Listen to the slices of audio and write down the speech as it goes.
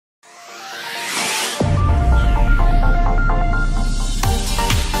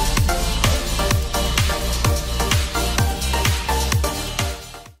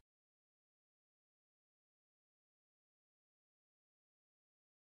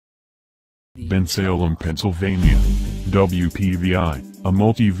Bensalem, Pennsylvania. WPVI, a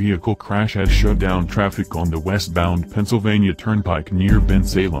multi-vehicle crash has shut down traffic on the westbound Pennsylvania Turnpike near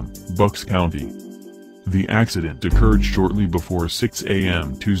Bensalem, Bucks County. The accident occurred shortly before 6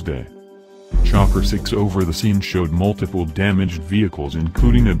 a.m. Tuesday. Chopper 6 over the scene showed multiple damaged vehicles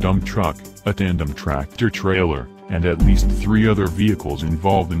including a dump truck, a tandem tractor-trailer, and at least 3 other vehicles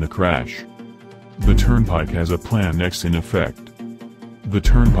involved in the crash. The Turnpike has a Plan X in effect. The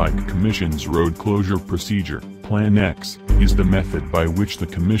Turnpike Commission's road closure procedure, Plan X, is the method by which the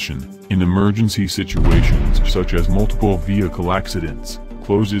Commission, in emergency situations such as multiple vehicle accidents,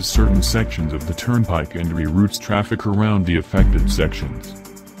 closes certain sections of the Turnpike and reroutes traffic around the affected sections.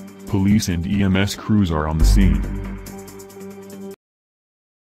 Police and EMS crews are on the scene.